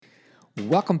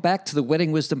Welcome back to the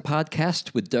Wedding Wisdom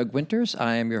Podcast with Doug Winters.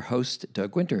 I am your host,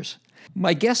 Doug Winters.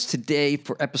 My guest today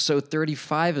for episode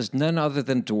 35 is none other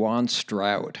than Dewan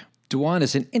Stroud. Dewan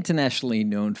is an internationally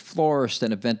known florist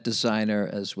and event designer,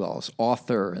 as well as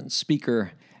author and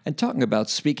speaker. And talking about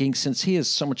speaking, since he has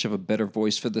so much of a better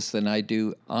voice for this than I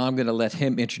do, I'm going to let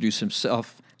him introduce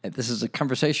himself. And this is a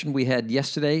conversation we had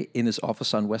yesterday in his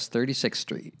office on West 36th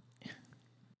Street.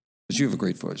 Because you have a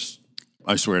great voice.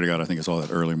 I swear to God, I think it's all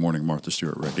that early morning Martha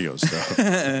Stewart radio stuff.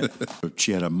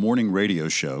 She had a morning radio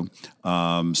show.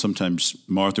 Sometimes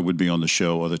Martha would be on the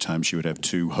show. Other times she would have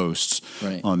two hosts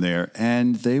on there.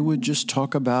 And they would just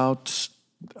talk about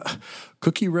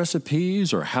cookie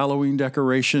recipes or Halloween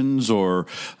decorations or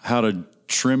how to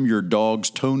trim your dog's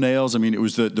toenails. I mean, it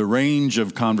was the range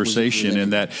of conversation in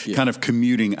that kind of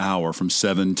commuting hour from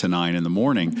 7 to 9 in the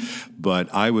morning.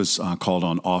 But I was called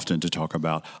on often to talk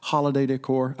about holiday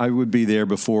decor. I would be there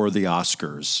before the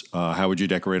Oscars. How would you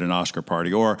decorate an Oscar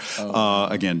party? Or,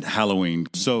 again, Halloween.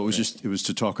 So it was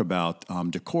to talk about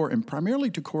decor, and primarily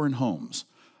decor in homes.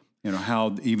 You know,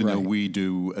 how even though we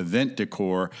do event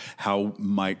decor, how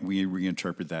might we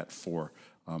reinterpret that for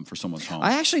someone's home?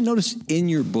 I actually noticed in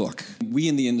your book, we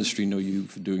in the industry know you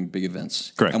for doing big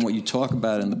events. Correct. And what you talk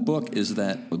about in the book is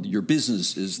that your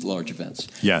business is large events.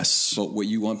 Yes. But what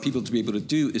you want people to be able to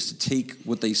do is to take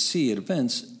what they see at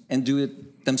events and do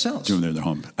it themselves. Doing it in their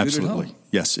home. Absolutely. Home.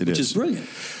 Yes, it is. Which is brilliant.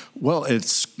 Well,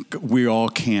 we all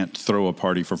can't throw a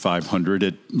party for 500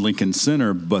 at Lincoln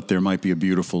Center, but there might be a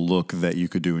beautiful look that you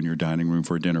could do in your dining room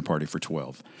for a dinner party for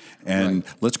 12. And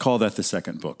let's call that the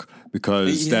second book,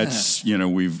 because that's,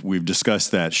 we've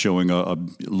discussed that, showing a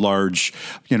large,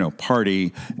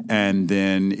 party and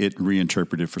then it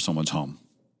reinterpreted for someone's home.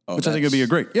 Which I think would be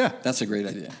That's a great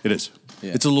idea. It is.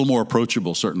 Yeah. It's a little more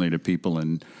approachable, certainly, to people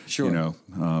and,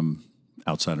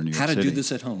 outside of New York City. How to do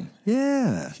this at home.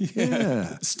 Yeah.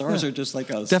 Stars are just like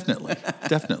us.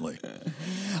 Definitely.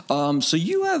 So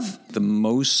you have the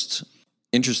most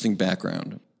interesting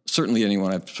background, certainly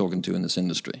anyone I've spoken to in this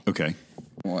industry. Okay.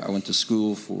 Well, I went to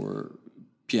school for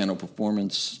piano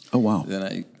performance. Oh, wow.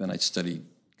 Then I studied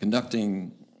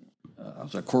conducting. I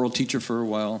was a choral teacher for a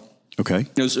while. Okay.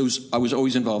 I was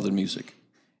always involved in music.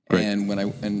 Right.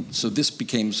 And so this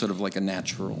became sort of like a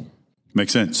natural.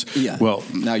 Makes sense. Yeah. Well,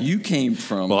 now you came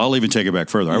from. Well, I'll even take it back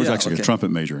further. I was actually a trumpet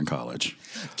major in college.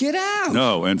 Get out!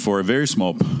 No, and for a very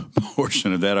small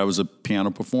portion of that, I was a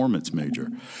piano performance major.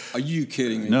 Are you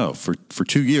kidding me? No, for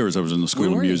 2 years I was in the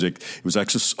School of Music. It was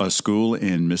actually a school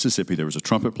in Mississippi. There was a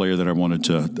trumpet player that I wanted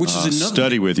to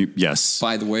study with. Yes.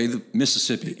 By the way, the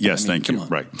Mississippi. Yes, thank you.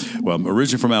 Right. Well, I'm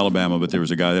originally from Alabama, but there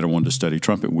was a guy that I wanted to study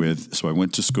trumpet with, so I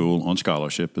went to school on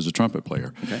scholarship as a trumpet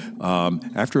player. Okay.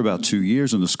 After about 2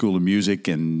 years in the School of Music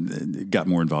and got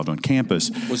more involved on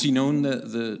campus. Was he known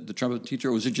the trumpet teacher,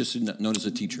 or was it just known as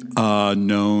a teacher?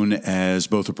 Known as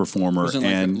both a performer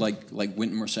and like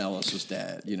Wynton Marsalis's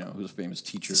dad, who's a famous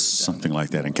teacher. Something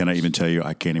like that. And can I even tell you,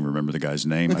 I can't even remember the guy's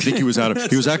name. I think he was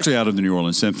actually out of the New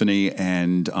Orleans Symphony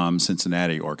and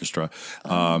Cincinnati Orchestra,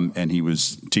 and he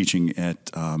was teaching at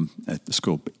the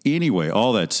school. But anyway,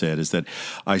 all that said is that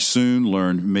I soon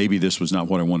learned maybe this was not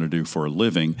what I wanted to do for a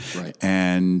living,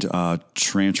 and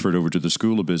transferred over to the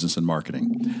School of Business and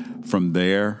Marketing. From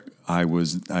there, I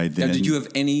then. Now, did you have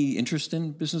any interest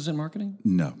in business and marketing?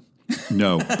 No,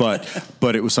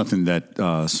 but it was something that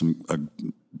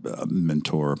a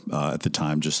mentor at the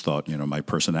time just thought, my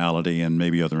personality and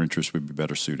maybe other interests would be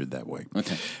better suited that way.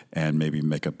 Okay. And maybe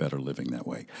make a better living that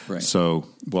way. Right. So,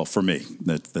 well, for me,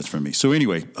 that's for me. So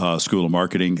anyway, School of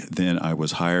Marketing, then I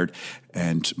was hired,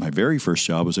 and my very first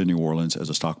job was in New Orleans as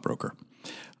a stockbroker.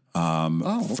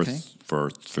 For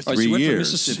 3 you went years.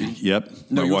 From Mississippi. Yep.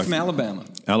 No, you were from Alabama.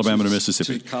 Alabama to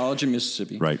Mississippi. To college in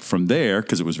Mississippi. Right. From there,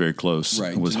 because it was very close,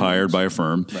 I was hired by a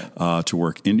firm to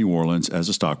work in New Orleans as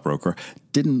a stockbroker.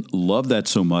 Didn't love that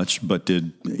so much, but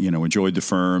did, enjoyed the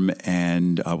firm,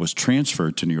 and I was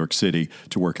transferred to New York City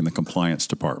to work in the compliance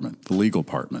department, the legal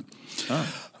department.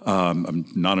 Oh. I'm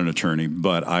not an attorney,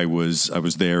 but I was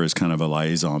there as kind of a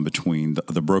liaison between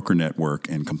the broker network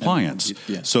and compliance.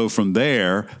 So from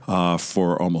there,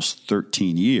 for almost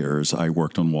 13 years, I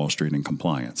worked on Wall Street in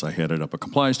compliance. I headed up a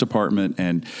compliance department,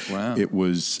 and it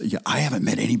was, I haven't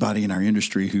met anybody in our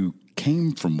industry who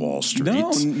came from Wall Street at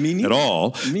all. Me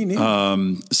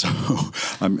neither. So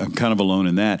I'm kind of alone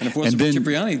in that. And if it wasn't for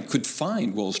Cipriani, could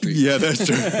find Wall Street. Yeah, that's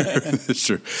true. That's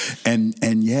true.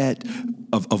 And yet,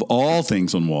 of all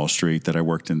things on Wall Street, that I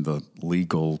worked in the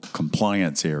legal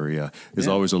compliance area is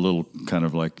always a little kind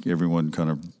of like everyone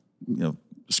kind of,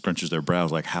 scrunches their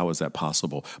brows like, how is that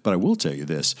possible? But I will tell you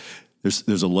this.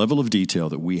 there's a level of detail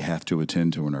that we have to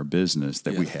attend to in our business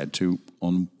that we had to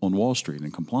on Wall Street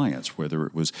in compliance, whether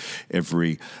it was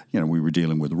we were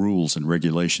dealing with rules and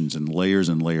regulations and layers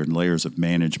and layers and layers of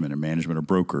management of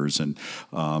brokers and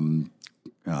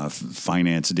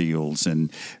finance deals.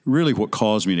 And really what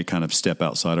caused me to kind of step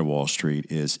outside of Wall Street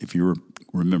is, if you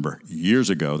remember, years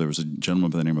ago, there was a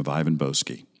gentleman by the name of Ivan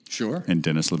Boesky. Sure. And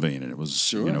Dennis Levine, and it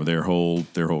was their whole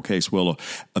case. Well,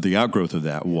 the outgrowth of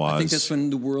that was, I think that's when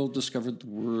the world discovered the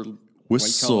word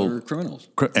white-collar criminals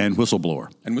and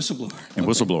whistleblower and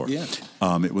whistleblower.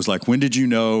 Yeah. It was like, when did you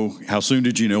know? How soon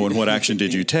did you know? And what action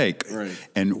did you take? Right.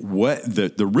 And what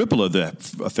the ripple of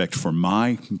that effect for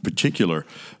my particular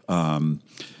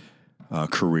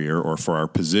career, or for our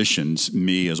positions,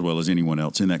 me as well as anyone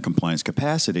else in that compliance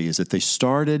capacity, is that they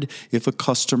started, if a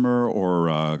customer or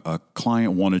a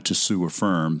client wanted to sue a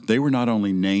firm, they were not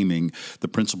only naming the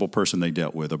principal person they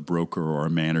dealt with, a broker or a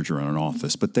manager in an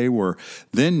office, but they were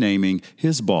then naming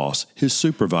his boss, his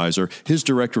supervisor, his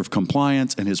director of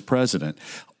compliance, and his president.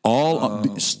 All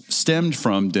stemmed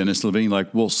from Dennis Levine.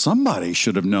 Like, well, somebody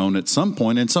should have known at some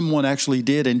point, and someone actually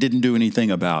did and didn't do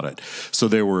anything about it. So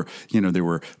there were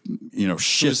shifts.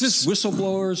 So is this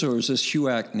whistleblowers, or is this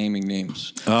HUAC naming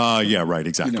names? Yeah, right,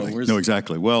 exactly.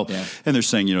 Exactly. Well, and they're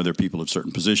saying, there are people of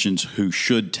certain positions who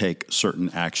should take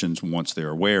certain actions once they're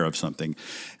aware of something.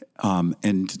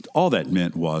 And all that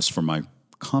meant was, for my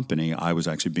company, I was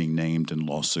actually being named in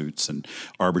lawsuits and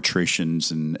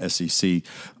arbitrations and SEC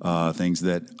things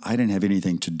that I didn't have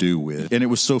anything to do with. And it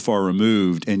was so far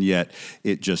removed, and yet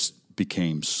it just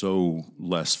became so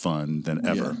less fun than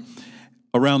ever. Yeah.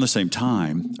 Around the same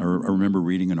time, I remember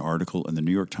reading an article in the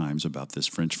New York Times about this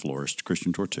French florist,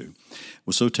 Christian Tortue.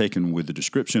 Was so taken with the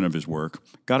description of his work,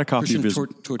 got a copy of his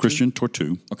Christian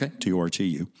Tortue,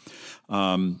 Tortu.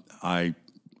 I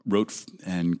wrote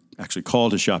and actually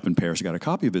called his shop in Paris, got a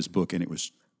copy of his book, and it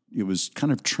was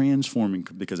kind of transforming,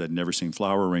 because I'd never seen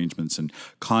flower arrangements and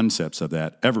concepts of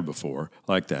that ever before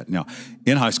like that. Now,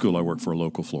 in high school, I worked for a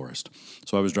local florist.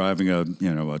 So I was driving a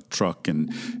truck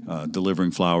and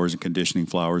delivering flowers and conditioning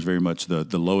flowers, very much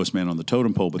the lowest man on the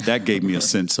totem pole, but that gave me a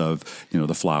sense of,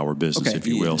 the flower business, if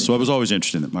you will. So I was always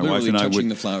interested in it. My wife and I would... touching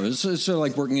the flowers. It's sort of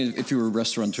like working if you were a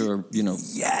restaurateur,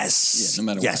 Yes. Yeah, no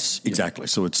matter what. Yes, exactly.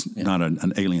 So it's not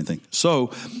an alien thing.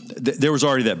 So there was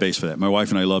already that base for that. My wife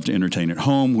and I love to entertain at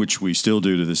home, which we still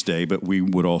do to this day, but we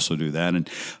would also do that. And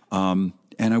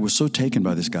I was so taken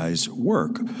by this guy's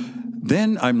work.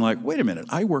 Then I'm like, wait a minute,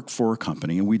 I work for a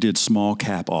company, and we did small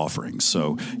cap offerings.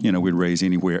 So, we'd raise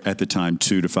anywhere at the time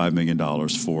 $2 to $5 million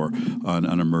for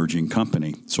an emerging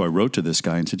company. So I wrote to this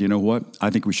guy and said, you know what, I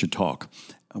think we should talk.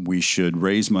 We should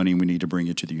raise money, and we need to bring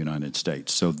it to the United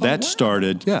States. So that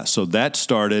started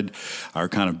our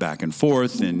kind of back and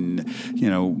forth, and,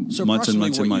 months and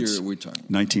months and months. Year are we talking?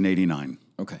 1989.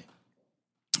 Okay.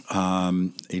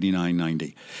 89,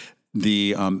 90.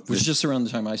 It was just around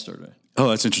the time I started. Oh,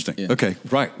 that's interesting. Yeah. Okay,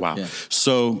 right. Wow. Yeah.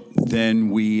 So then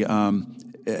we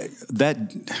that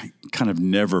kind of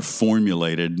never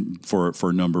formulated for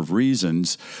a number of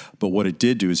reasons, but what it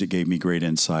did do is it gave me great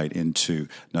insight into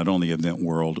not only event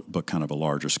world, but kind of a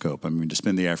larger scope. I mean, to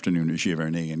spend the afternoon at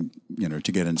Giverny and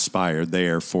to get inspired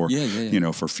there for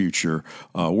for future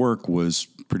work was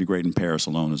pretty great. In Paris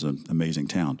alone is an amazing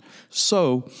town.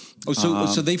 So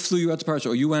they flew you out to Paris,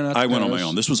 or you went out to Paris? I went on my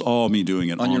own. This was all me doing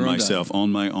it on myself,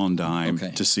 on my own dime,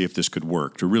 to see if this could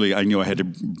work. I knew I had to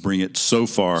bring it so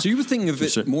far. So you were thinking of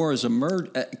it more as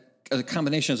a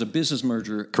combination, as a business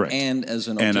merger, correct, and as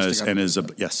an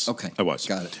artistic yes, okay, I was.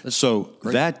 Got it.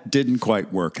 That didn't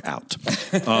quite work out.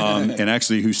 And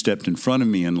actually, who stepped in front of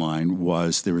me in line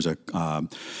was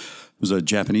a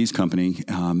Japanese company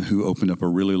who opened up a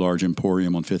really large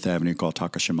emporium on Fifth Avenue called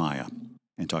Takashimaya.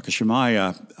 And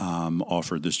Takashimaya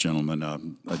offered this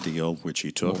gentleman a deal, which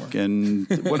he took, and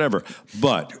whatever.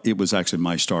 But it was actually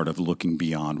my start of looking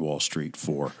beyond Wall Street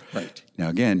for. Right. Now,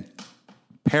 again,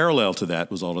 parallel to that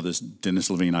was all of this Dennis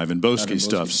Levine, Ivan Boesky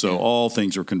stuff. So all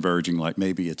things are converging, like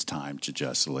maybe it's time to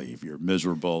just leave. You're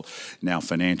miserable, now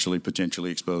financially, potentially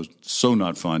exposed. So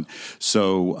not fun.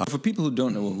 So for people who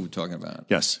don't know who we're talking about,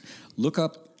 yes, look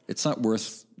up. It's not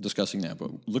worth discussing now,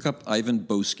 but look up Ivan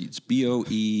Boesky. It's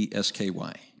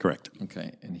Boesky. Correct.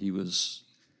 Okay, and he was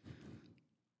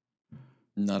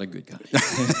not a good guy.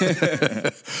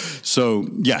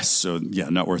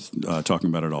 Not worth talking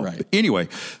about at all. Right. But anyway,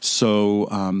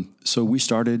 so we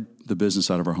started the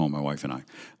business out of our home, my wife and I.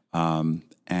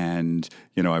 And,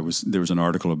 there was an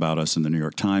article about us in the New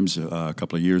York Times a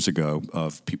couple of years ago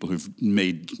of people who've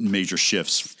made major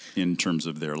shifts in terms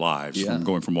of their lives, from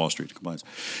going from Wall Street to compliance.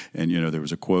 And, there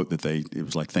was a quote that it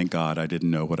was like, thank God I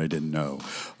didn't know what I didn't know.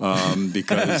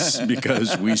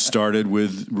 Because we started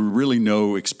with really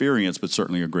no experience, but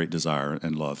certainly a great desire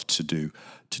and love to do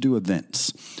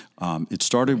events. It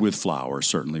started with flowers,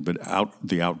 certainly, but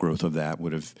the outgrowth of that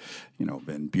would have,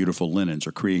 been beautiful linens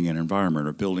or creating an environment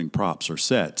or building props or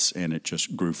sets, and it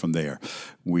just grew from there.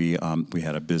 We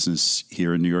had a business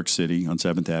here in New York City on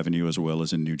 7th Avenue as well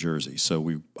as in New Jersey. So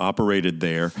we operated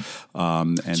there.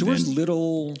 And so where's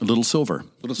Little Silver?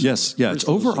 Yes, yeah, it's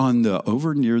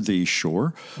over near the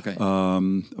shore. Okay.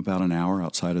 About an hour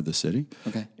outside of the city.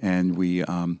 Okay. And we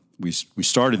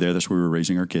started there. That's where we were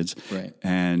raising our kids. Right.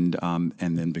 And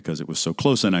then because it was so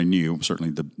close, and I knew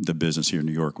certainly the business here in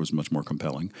New York was much more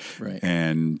compelling. Right.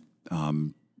 And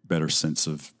better sense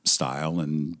of style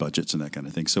and budgets and that kind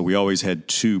of thing. So we always had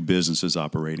two businesses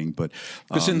operating. But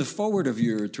because in the foreword of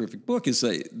your terrific book is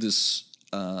this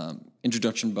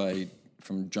introduction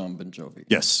from John Bon Jovi.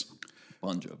 Yes.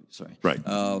 Bon Jovi. Sorry. Right.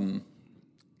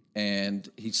 And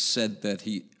he said that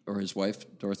he or his wife,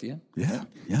 Dorothea,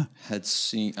 had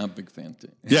seen. I'm a big fan too.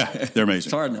 Yeah, they're amazing.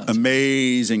 It's hard not.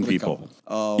 Amazing people.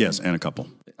 Yes, and a couple.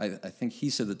 I think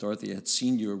he said that Dorothea had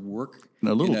seen your work in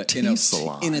a little tea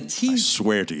salon. In a tea. I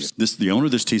swear to you, the owner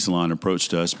of this tea salon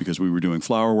approached us because we were doing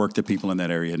flower work that people in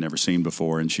that area had never seen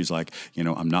before, and she's like,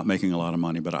 I'm not making a lot of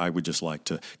money, but I would just like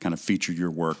to kind of feature your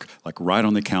work, like right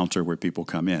on the counter where people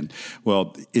come in.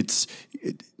 Well,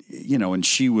 and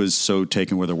she was so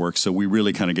taken with her work, so we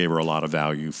really kind of gave her a lot of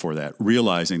value for that,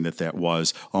 realizing that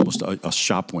was almost a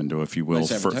shop window, if you will,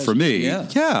 for me.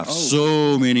 Yeah. Oh.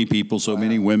 So many people, so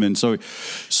many women. So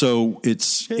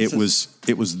it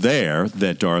was there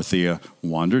that Dorothea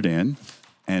wandered in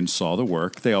and saw the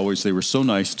work. They were so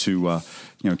nice to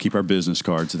keep our business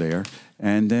cards there,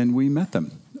 and then we met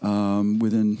them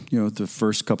within the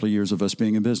first couple of years of us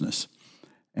being in business.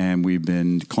 And they've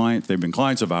been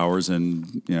clients of ours,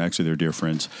 and actually they're dear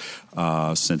friends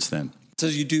since then. So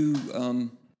you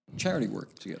do charity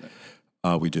work together?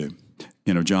 We do.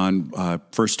 John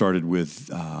first started with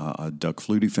a Doug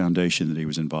Flutie Foundation that he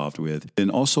was involved with.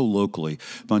 And also locally,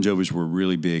 Bon Jovis were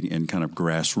really big in kind of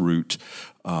grassroots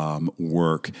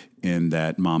work in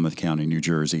that Monmouth County, New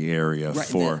Jersey area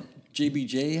for...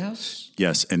 JBJ House?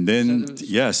 Yes, and then,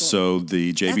 so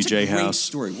the JBJ House... That's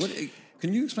a great story.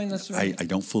 Can you explain that story? I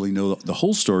don't fully know the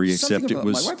whole story, except it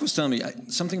was... My wife was telling me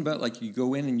something about, you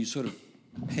go in and you sort of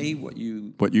pay what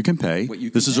you can pay.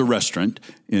 This is a restaurant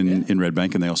in Red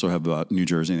Bank, and they also have New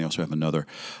Jersey, and they also have another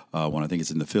one. I think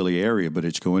it's in the Philly area, but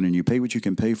it's go in and you pay what you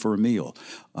can pay for a meal.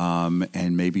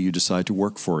 And maybe you decide to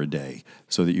work for a day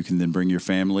so that you can then bring your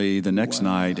family the next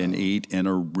night and eat in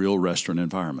a real restaurant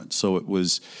environment. So it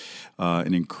was...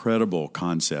 an incredible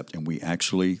concept, and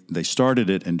they started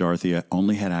it, and Dorothea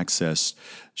only had access.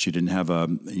 She didn't have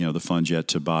the funds yet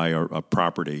to buy a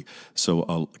property, so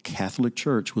a Catholic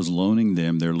church was loaning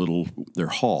them their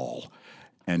hall.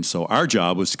 And so our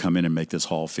job was to come in and make this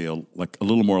hall feel like a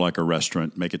little more like a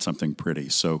restaurant, make it something pretty.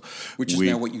 So, which is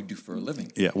now what you do for a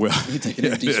living. Yeah, well, you take an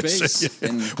empty space.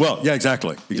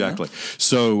 Exactly.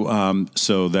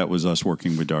 So that was us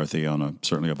working with Dorothy on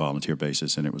certainly a volunteer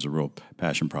basis, and it was a real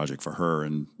passion project for her,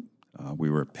 and we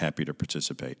were happy to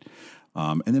participate.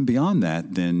 And then beyond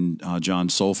that, John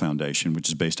Soul Foundation, which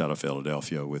is based out of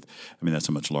Philadelphia, that's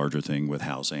a much larger thing with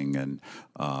housing and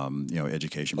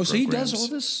education programs. So he does all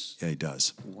this? Yeah, he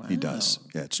does. Wow. He does.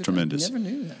 Yeah, it's tremendous. I never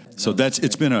knew that. So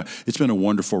it's been a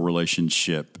wonderful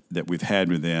relationship that we've had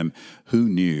with them. Who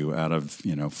knew out of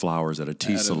flowers at a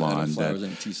tea salon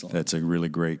that's a really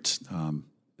great.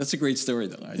 That's a great story,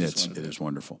 though. It is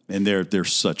wonderful, and they're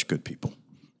such good people.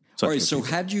 All right. So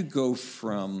how'd you go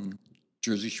from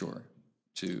Jersey Shore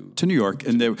to New York,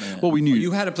 and we knew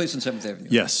you had a place on 7th Avenue.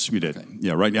 Yes, we did. Okay.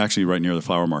 Yeah, right near the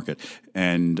flower market,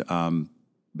 and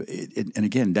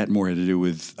again, that more had to do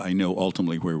with I know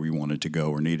ultimately where we wanted to go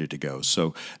or needed to go.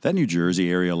 So that New Jersey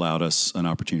area allowed us an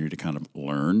opportunity to kind of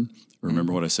learn.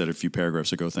 Remember what I said a few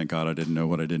paragraphs ago? Thank God I didn't know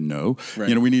what I didn't know.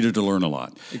 Right. We needed to learn a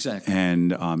lot. Exactly.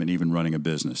 And even running a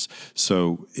business.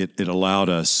 So it allowed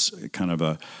us kind of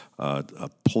a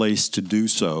place to do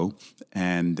so,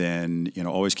 and then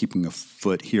always keeping a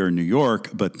foot here in New York,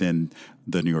 but then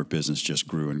the New York business just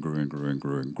grew and grew and grew and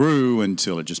grew and grew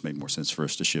until it just made more sense for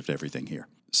us to shift everything here.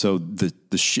 So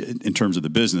in terms of the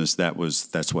business,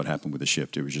 that's what happened with the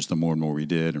shift. It was just the more and more we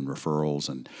did, and referrals,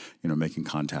 and making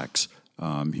contacts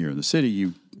here in the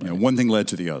city. one thing led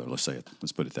to the other. Let's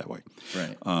put it that way.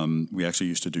 Right. We actually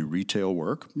used to do retail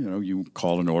work. You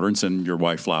call an order and send your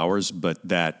wife flowers, but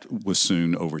that was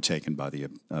soon overtaken by the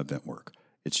event work.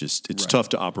 It's tough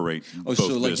to operate. Oh, both so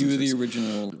like businesses. you were the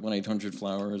original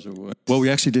 1-800-Flowers or what? Well, we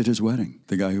actually did his wedding.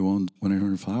 The guy who owned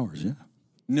 1-800-Flowers, yeah.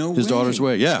 No His way. daughter's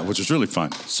wedding, yeah, which was really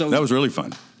fun. So that was really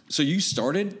fun. So you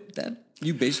started that?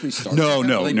 You basically started No,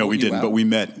 that? we didn't. But we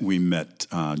met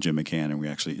Jim McCann, and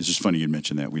it's just funny you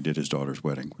mentioned that. We did his daughter's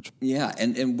wedding. Yeah,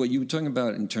 and what you were talking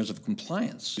about in terms of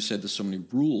compliance, you said there's so many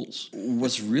rules.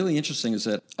 What's really interesting is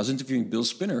that I was interviewing Bill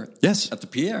Spinner at the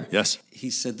Pierre. Yes. He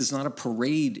said there's not a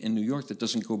parade in New York that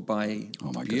doesn't go by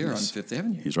Pierre on Fifth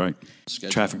Avenue. He's right.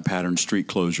 Traffic patterns, street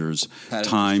closures,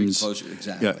 times. Street closure,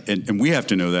 exactly. Yeah, and we have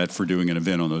to know that for doing an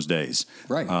event on those days.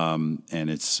 Right. And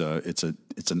it's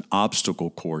an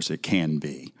obstacle course. It can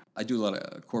be. I do a lot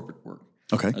of corporate work.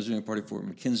 Okay. I was doing a party for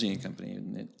McKinsey and Company,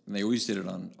 and they always did it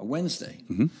on a Wednesday.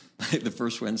 Mm-hmm. The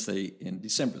first Wednesday in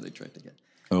December they tried to get.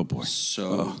 Oh, boy.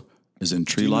 So... As in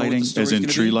tree lighting?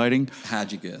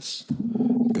 How'd you guess?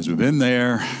 Because we've been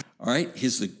there. All right,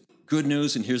 here's the good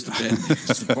news and here's the bad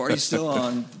news. The party's still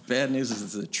on. The bad news is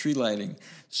it's the tree lighting.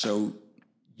 So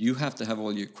you have to have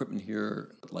all your equipment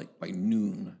here like by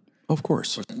noon. Of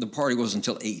course. The party was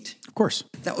until 8. Of course.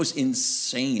 That was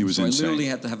insane. It was insane. I literally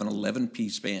had to have an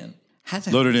 11-piece band.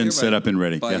 Loaded in, set up, and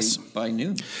ready. Yes. By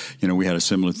noon. We had a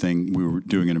similar thing. We were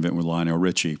doing an event with Lionel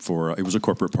Richie it was a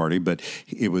corporate party, but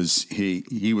it was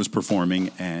he was performing,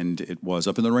 and it was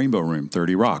up in the Rainbow Room,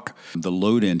 30 Rock. The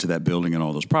load into that building and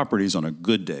all those properties on a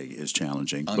good day is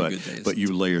challenging, but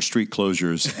you layer street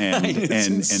closures and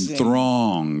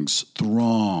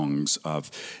throngs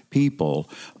of people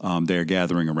there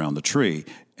gathering around the tree.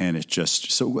 And it's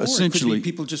just so essentially it could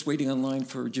be people just waiting online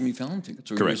for Jimmy Fallon tickets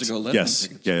or correct. years ago. Yes,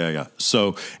 tickets. Yeah.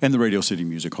 So, and the Radio City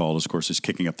Music Hall, of course, is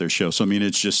kicking up their show. So, I mean,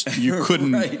 it's just you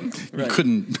couldn't you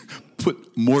couldn't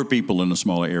put more people in a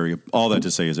smaller area. All that to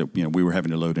say is that we were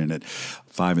having to load in at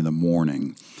 5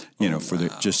 a.m.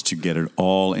 Just to get it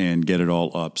all in, get it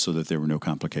all up, so that there were no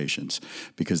complications.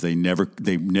 Because they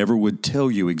never would tell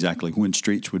you exactly when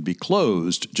streets would be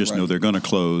closed. Just know they're going to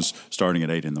close starting at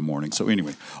 8 a.m. So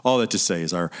anyway, all that to say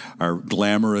is our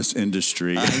glamorous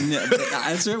industry. I know.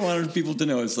 That's what I wanted people to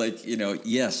know. It's like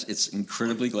yes, it's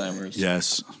incredibly glamorous.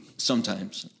 Yes,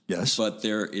 sometimes. Yes, but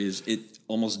it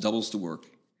almost doubles the work.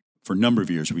 For a number of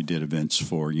years, we did events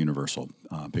for Universal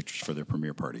Pictures for their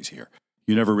premiere parties here.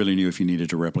 You never really knew if you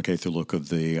needed to replicate the look of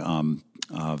the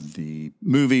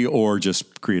movie or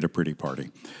just create a pretty party.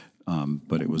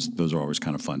 But those are always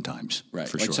kind of fun times, right?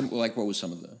 For like sure. What was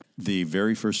some of the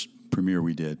very first premiere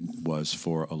we did was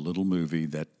for a little movie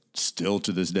that still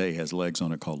to this day has legs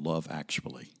on it called Love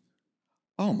Actually.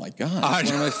 Oh my God!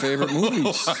 It's one of my favorite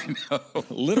movies. I know,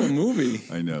 little movie.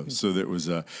 I know. So it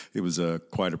was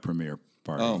quite a premiere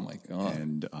party. Oh my God!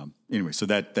 And anyway, so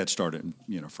that started.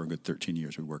 For a good 13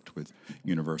 years, we worked with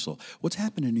Universal. What's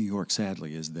happened in New York,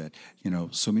 sadly, is that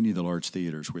so many of the large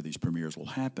theaters where these premieres will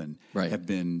happen have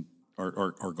been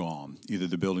are gone. Either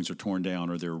the buildings are torn down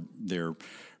or they're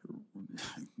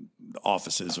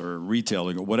offices or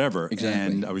retailing or whatever.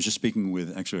 Exactly. And I was just speaking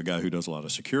with actually a guy who does a lot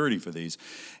of security for these,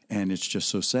 and it's just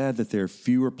so sad that there are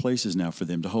fewer places now for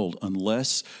them to hold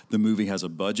unless the movie has a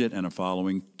budget and a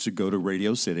following to go to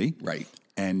Radio City. Right.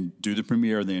 And do the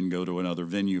premiere, then go to another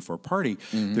venue for a party.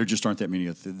 Mm-hmm. There just aren't that many.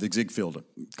 The Ziegfeld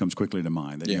comes quickly to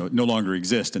mind. That no longer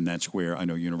exist, and that's where I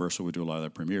know Universal would do a lot of their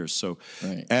premieres. So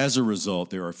as a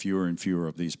result, there are fewer and fewer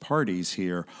of these parties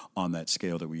here on that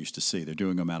scale that we used to see. They're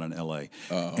doing them out in L.A.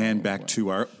 And back to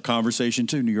our conversation,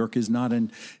 too, New York is not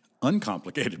an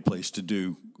uncomplicated place to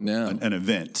do an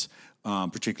event.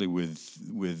 Particularly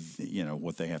with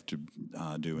what they have to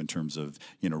do in terms of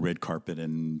red carpet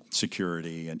and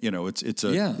security, and it's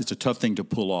a tough thing to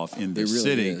pull off in the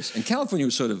city. Is. And California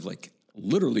was sort of like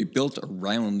literally built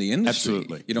around the industry.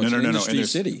 Absolutely, it's an industry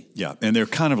city. Yeah, and they're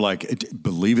kind of like,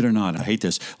 believe it or not, I hate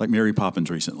this, like Mary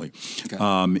Poppins recently.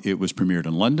 Okay. It was premiered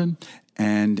in London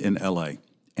and in L.A.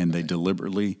 and they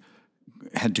deliberately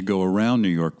had to go around New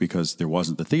York because there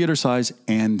wasn't the theater size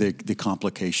and the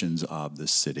complications of the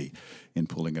city in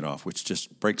pulling it off, which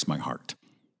just breaks my heart.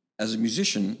 As a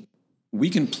musician, we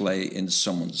can play in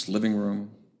someone's living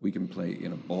room, we can play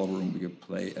in a ballroom, we can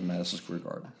play at Madison Square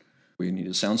Garden. We need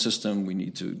a sound system, we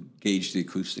need to gauge the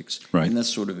acoustics, and that's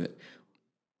sort of it.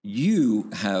 You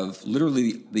have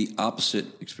literally the opposite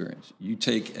experience. You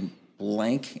take a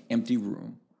blank, empty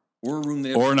room, or a room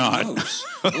that or not, knows,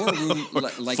 or a room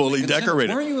like fully Lincoln decorated.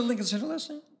 Center. Weren't you at Lincoln Center last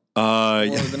night? Or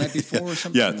the night before, or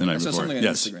something? Yeah, the night before. Something on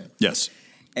Yes, Instagram. Yes.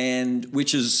 and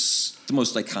which is the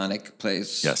most iconic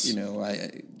place. Yes. You know,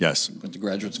 I yes. went to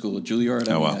graduate school at Juilliard.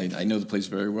 I know the place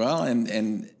very well.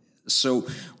 And so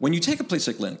when you take a place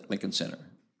like Lincoln Center,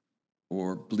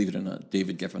 or believe it or not,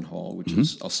 David Geffen Hall, which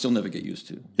is, I'll still never get used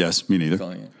to. Yes, me neither.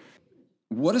 Calling it.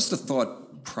 What is the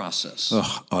thought process?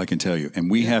 Oh, I can tell you. And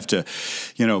we have to,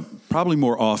 probably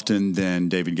more often than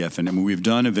David Geffen. I mean, we've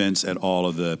done events at all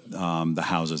of the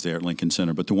houses there at Lincoln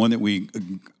Center, but the one that we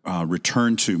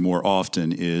return to more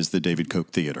often is the David Koch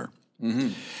Theater.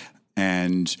 Mm-hmm.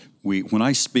 And when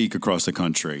I speak across the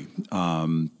country,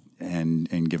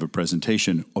 and give a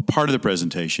presentation, a part of the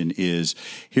presentation is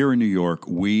here in New York,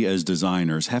 we as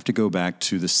designers have to go back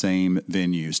to the same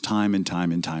venues time and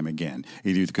time and time again.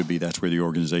 Either it could be that's where the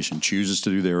organization chooses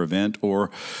to do their event, or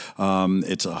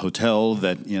it's a hotel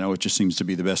that, it just seems to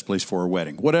be the best place for a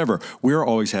wedding. Whatever, we're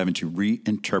always having to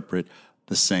reinterpret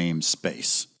the same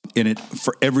space. In it,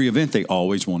 for every event, they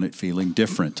always want it feeling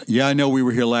different. Yeah, I know we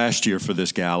were here last year for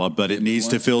this gala, but it needs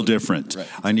to feel different. Right.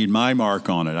 I need my mark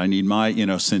on it. I need my,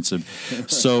 sense of.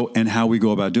 So, and how we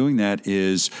go about doing that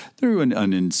is through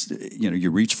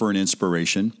you reach for an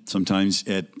inspiration. Sometimes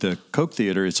at the Koch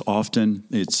Theater, it's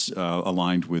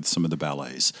aligned with some of the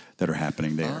ballets that are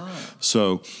happening there. Ah.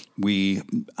 So we.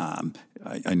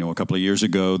 I know a couple of years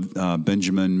ago,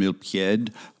 Benjamin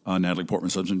Millepied, Natalie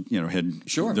Portman's husband,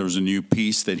 there was a new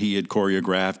piece that he had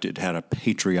choreographed. It had a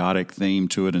patriotic theme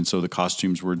to it, and so the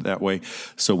costumes were that way.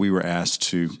 So we were asked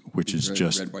to, which is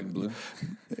just red, white, and blue.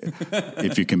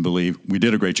 If you can believe, we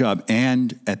did a great job.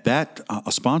 And at that,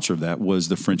 a sponsor of that was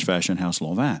the French fashion house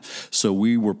Lanvin. So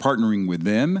we were partnering with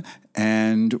them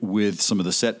and with some of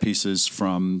the set pieces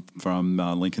from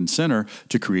Lincoln Center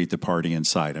to create the party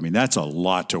inside. I mean, that's a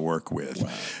lot to work with. Wow.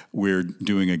 We're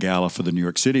doing a gala for the New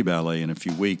York City Ballet in a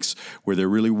few weeks where there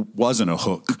really wasn't a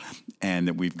hook, and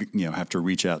that we have to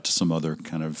reach out to some other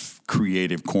kind of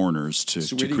creative corners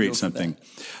to create something.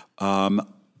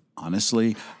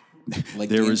 Honestly, like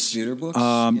there was theater books.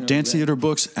 Dance theater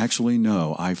books. Actually,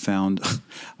 no. I found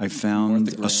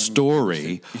a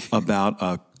story about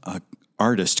a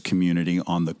artist community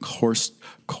on the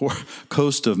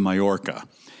coast of Mallorca.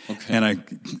 Okay. And I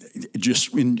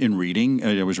just in reading,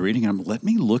 I was reading. Let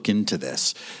me look into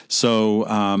this. So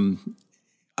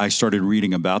I started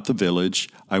reading about the village.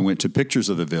 I went to pictures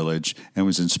of the village and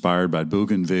was inspired by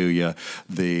Bougainvillea,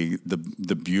 the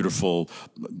beautiful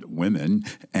women,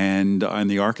 and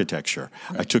the architecture.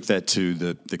 Right. I took that to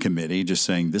the committee, just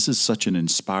saying this is such an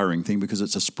inspiring thing because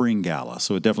it's a spring gala,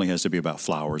 so it definitely has to be about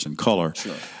flowers and color.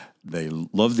 Sure. They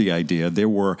loved the idea. There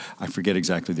were, I forget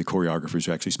exactly the choreographers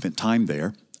who actually spent time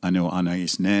there. I know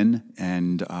Anais Nen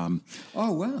and... oh,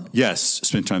 wow. Yes,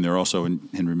 spent time there also, and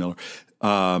Henry Miller.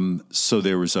 So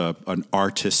there was an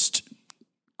artist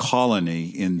colony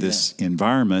in this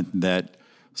environment that...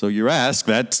 So you ask,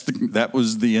 that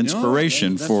was the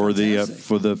inspiration for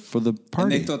the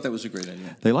party. And they thought that was a great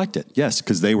idea. They liked it, yes,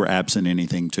 because they were absent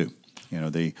anything too.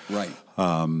 Right.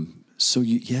 So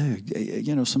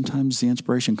sometimes the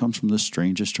inspiration comes from the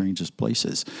strangest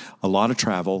places. A lot of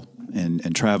travel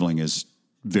and traveling is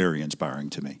very inspiring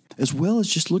to me, as well as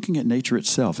just looking at nature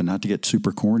itself. And not to get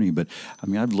super corny, but I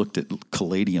mean, I've looked at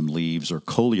caladium leaves or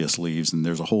coleus leaves, and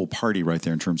there's a whole party right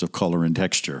there in terms of color and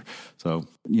texture. So,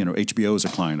 HBO is a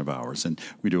client of ours, and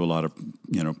we do a lot of,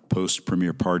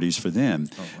 post-premiere parties for them.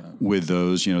 Oh, wow. With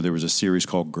those, there was a series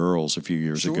called Girls a few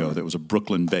years ago that was a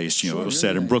Brooklyn-based, it was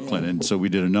set in Brooklyn. Yeah. And so we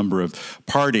did a number of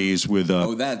parties with...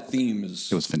 that theme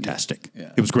is... It was fantastic.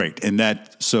 Yeah. It was great. And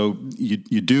so you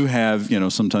do have,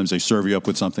 sometimes they serve you up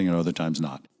with something and other times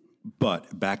not.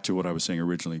 But back to what I was saying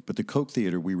originally, but the Koch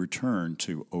Theater we return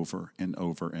to over and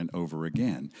over and over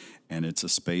again. And it's a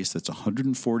space that's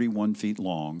 141 feet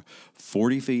long,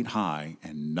 40 feet high,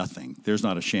 and nothing. There's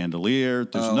not a chandelier.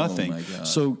 There's nothing. My God.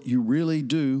 So you really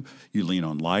do, you lean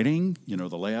on lighting.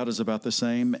 The layout is about the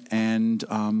same. And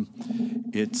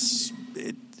it's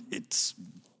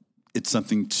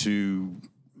something to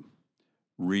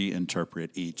reinterpret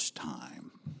each time.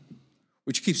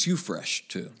 Which keeps you fresh,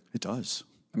 too. It does.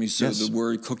 I mean, so the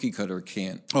word cookie cutter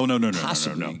can't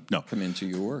possibly come into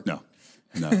your work. No.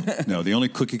 The only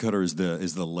cookie cutter is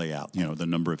the layout. The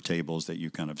number of tables that you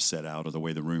kind of set out, or the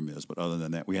way the room is. But other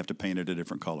than that, we have to paint it a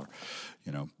different color.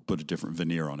 Put a different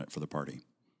veneer on it for the party.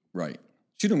 Right.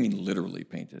 So you don't mean literally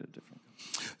paint it a different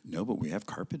color. No, but we have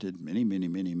carpeted many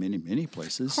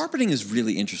places. Carpeting is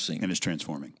really interesting, and it's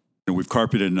transforming. We've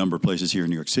carpeted a number of places here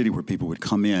in New York City where people would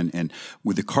come in, and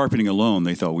with the carpeting alone,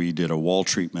 they thought we did a wall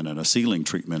treatment and a ceiling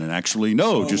treatment, and actually,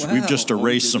 we've just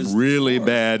erased some really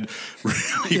bad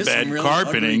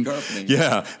carpeting.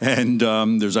 Yeah, and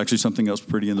there's actually something else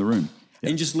pretty in the room. Yeah.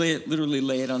 And just literally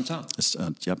lay it on top.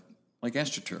 Yep. like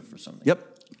AstroTurf or something. Yep.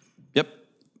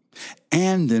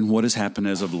 And then what has happened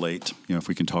as of late, if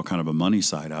we can talk kind of a money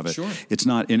side of it, Sure. It's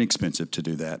not inexpensive to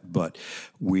do that, but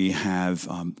we've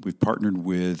partnered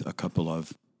with a couple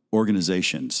of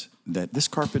organizations that this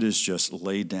carpet is just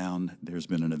laid down. There's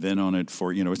been an event on it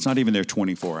for, it's not even there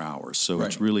 24 hours. So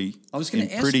It's really in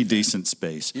pretty decent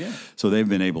space. Yeah. So they've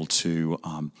been able to,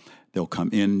 they'll come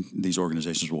in, these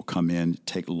organizations will come in,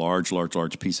 take large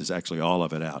pieces, actually all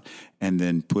of it out, and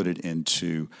then put it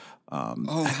into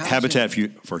Habitat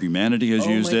for Humanity has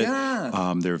used it.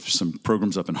 There are some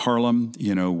programs up in Harlem,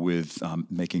 with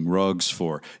making rugs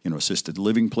for, assisted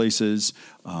living places,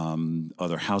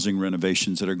 other housing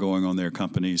renovations that are going on their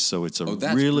companies. So it's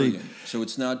that's really... brilliant. So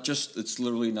it's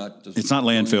literally not just... It's not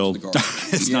landfill.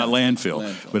 It's not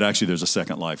landfill. But actually there's a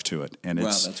second life to it. And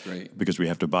that's great. Because we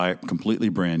have to buy it completely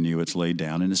brand new. It's laid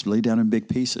down, and it's laid down in big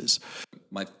pieces.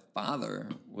 My father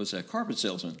was a carpet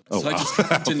salesman, so I just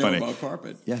got to know about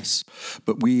carpet. Yes,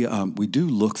 but we do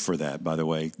look for that. By the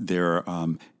way, there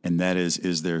and that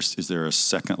is there a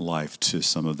second life to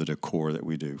some of the decor that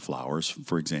we do? Flowers,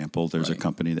 for example. There's a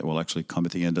company that will actually come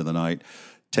at the end of the night,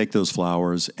 take those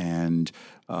flowers and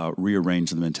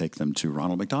rearrange them and take them to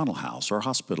Ronald McDonald House or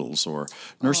hospitals or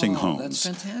nursing homes. That's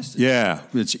fantastic. Yeah,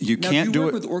 you can't do it. Do you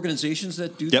work with organizations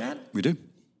that do that? We do.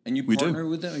 And you partner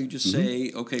with them? Or you just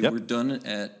say, okay, we're done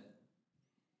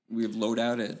we have load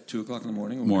out at 2 o'clock in the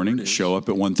morning. Show up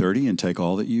at 1:30 and take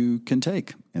all that you can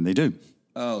take, and they do.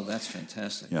 Oh, that's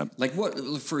fantastic. Yeah. Like what,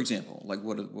 for example, what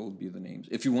would be the names?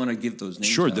 If you want to give those names.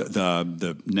 Sure. out.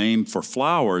 The name for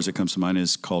flowers that comes to mind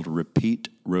is called Repeat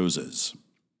Roses.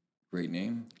 Great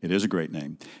name. It is a great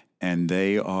name. And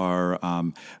they are,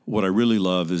 what I really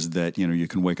love is that, you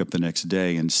can wake up the next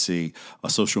day and see a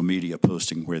social media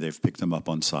posting where they've picked them up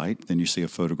on site. Then you see a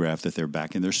photograph that they're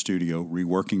back in their studio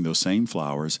reworking those same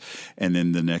flowers. And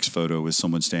then the next photo is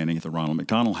someone standing at the Ronald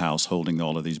McDonald House holding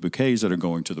all of these bouquets that are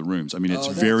going to the rooms. I mean, it's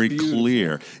very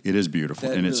clear. It is beautiful.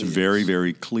 That and really it's very,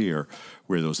 very clear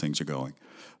where those things are going.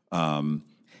 And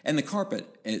the carpet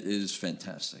is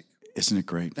fantastic. Isn't it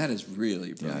great? That is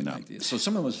really a brilliant idea. So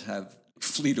someone must have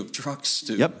fleet of trucks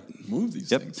to move these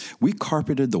things. We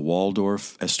carpeted the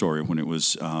Waldorf Astoria when it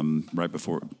was right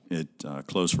before it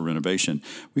closed for renovation.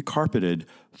 We carpeted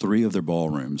 3 of their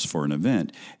ballrooms for an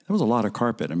event. That was a lot of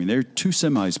carpet. I mean, there were 2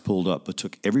 semis pulled up, but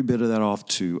took every bit of that off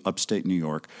to upstate New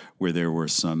York, where there were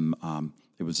some...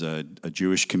 it was a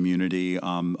Jewish community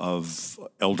of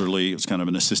elderly. It was kind of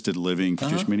an assisted living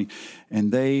Jewish community,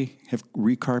 and they have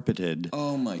recarpeted.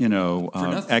 Oh my!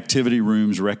 Activity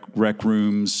rooms, rec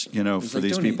rooms. For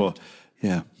these people.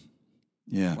 Yeah.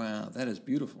 Wow, that is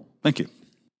beautiful. Thank you.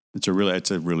 It's a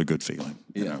really good feeling.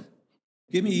 Yeah.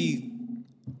 Give me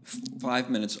 5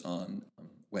 minutes on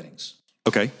weddings.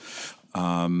 Okay.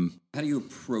 How do you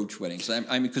approach weddings?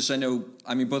 Because I know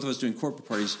both of us doing corporate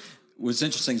parties. What's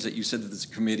interesting is that you said that there's a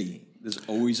committee. There's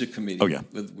always a committee. Oh, yeah.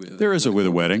 There is with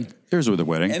a wedding. There's with a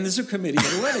wedding. And there's a committee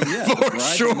at a wedding, yeah. For the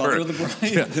bride, sure. The mother of the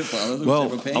bride, the father of the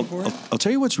bride paying for it. I'll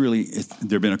tell you what's really,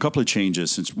 there have been a couple of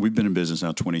changes since we've been in business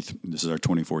now, this is our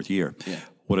 24th year. Yeah.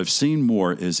 What I've seen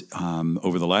more is,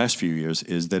 over the last few years,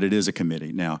 is that it is a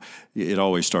committee. Now, it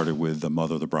always started with the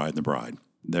mother of the bride and the bride.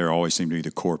 There always seem to be the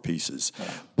core pieces.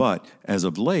 Yeah. But as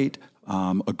of late,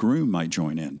 a groom might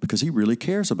join in because he really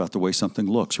cares about the way something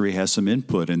looks, or he has some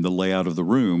input in the layout of the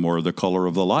room or the color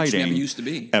of the lighting. Which never used to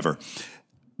be. Ever.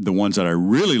 The ones that I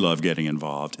really love getting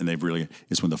involved, and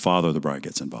is when the father of the bride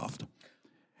gets involved.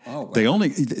 Oh, wow.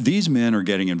 These men are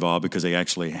getting involved because they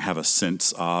actually have a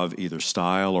sense of either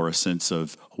style or a sense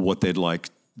of what they'd like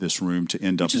this room to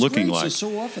end up looking like.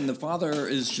 So often the father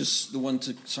is just the one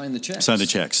to sign the checks. Sign the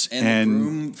checks. And the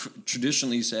groom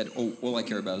traditionally said, all I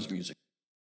care about is music.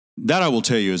 That I will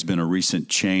tell you has been a recent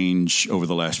change over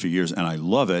the last few years, and I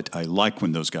love it. I like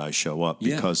when those guys show up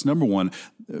because, number one,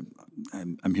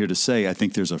 I'm here to say I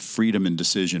think there's a freedom in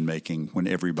decision-making when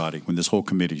this whole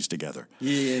committee's together.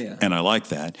 Yeah. And I like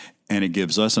that, and it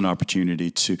gives us an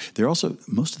opportunity to –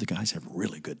 most of the guys have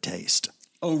really good taste.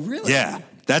 Oh, really? Yeah.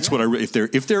 That's what if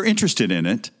they're interested in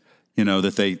it,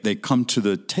 that they come to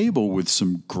the table with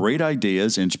some great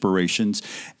ideas, inspirations,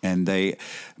 and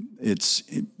it's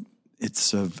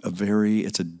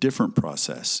a different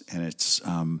process, and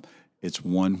it's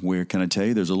one where, can I tell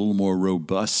you, there's a little more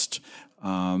robust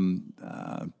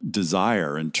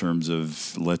desire in terms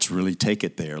of let's really take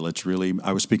it there.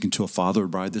 I was speaking to a father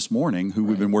of bride this morning who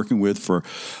we've been working with for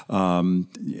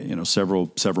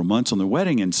several months on the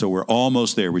wedding, and so we're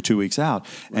almost there. We're 2 weeks out,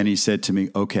 and he said to me,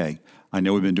 "Okay, I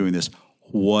know we've been doing this.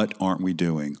 What aren't we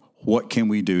doing? What can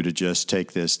we do to just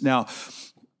take this now?"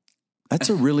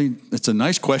 It's a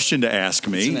nice question to ask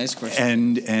me. It's a nice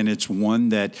question. And it's one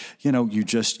that,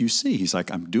 you see. He's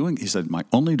like, he said, my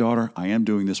only daughter, I am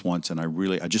doing this once, and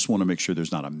I just want to make sure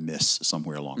there's not a miss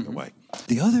somewhere along the way.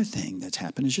 The other thing that's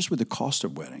happened is just with the cost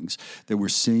of weddings, that we're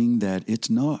seeing that it's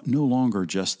no longer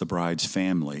just the bride's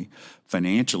family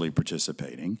financially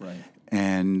participating. Right.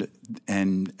 And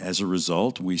as a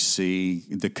result, we see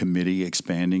the committee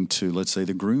expanding to, let's say,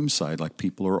 the groom's side, like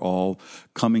people are all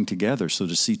coming together. So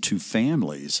to see two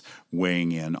families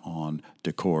weighing in on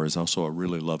decor is also a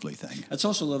really lovely thing. It's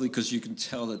also lovely because you can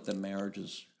tell that the marriage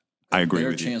is I agree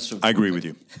with you. I agree with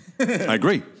you. I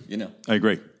agree.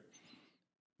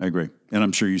 I agree. And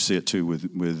I'm sure you see it too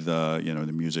with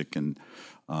the music and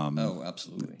oh,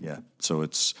 absolutely. Yeah.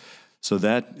 So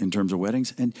that in terms of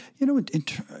weddings, and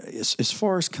as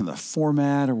far as kind of the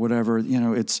format or whatever,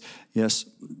 yes,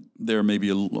 there may be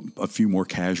a few more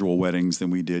casual weddings than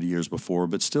we did years before,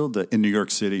 but still, in New York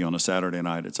City on a Saturday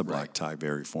night, it's a black tie,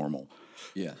 very formal,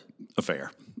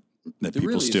 affair that there people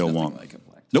really still is want. Like a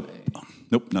black tie.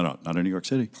 Nope, not in New York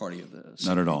City. Party of the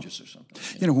not at all. Or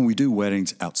something. When we do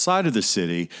weddings outside of the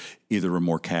city, either a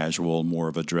more casual, more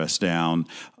of a dress down,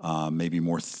 maybe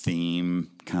more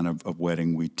theme kind of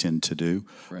wedding we tend to do.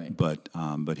 Right. But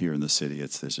here in the city,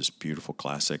 there's this beautiful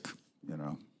classic,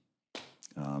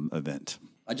 event.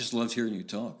 I just loved hearing you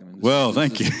talk.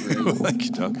 Thank you. Thank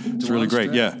you, Doug. It's really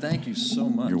great. Stroud, yeah. Thank you so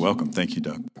much. You're welcome. Thank you,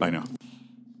 Doug. Bye now.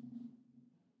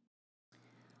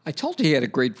 I told you he had a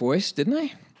great voice, didn't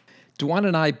I? Dewan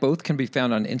and I both can be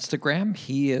found on Instagram.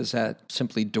 He is at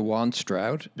simply Dewan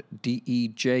Stroud,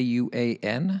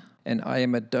 Dejuan, and I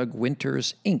am at Doug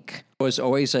Winters, Inc. As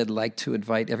always, I'd like to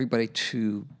invite everybody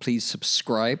to please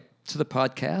subscribe to the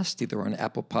podcast, either on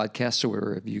Apple Podcasts or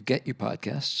wherever you get your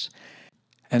podcasts.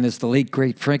 And as the late,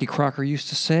 great Frankie Crocker used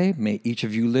to say, may each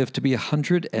of you live to be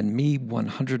 100 and me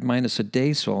 100 minus a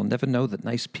day, so I'll never know that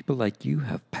nice people like you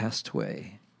have passed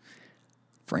away.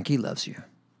 Frankie loves you.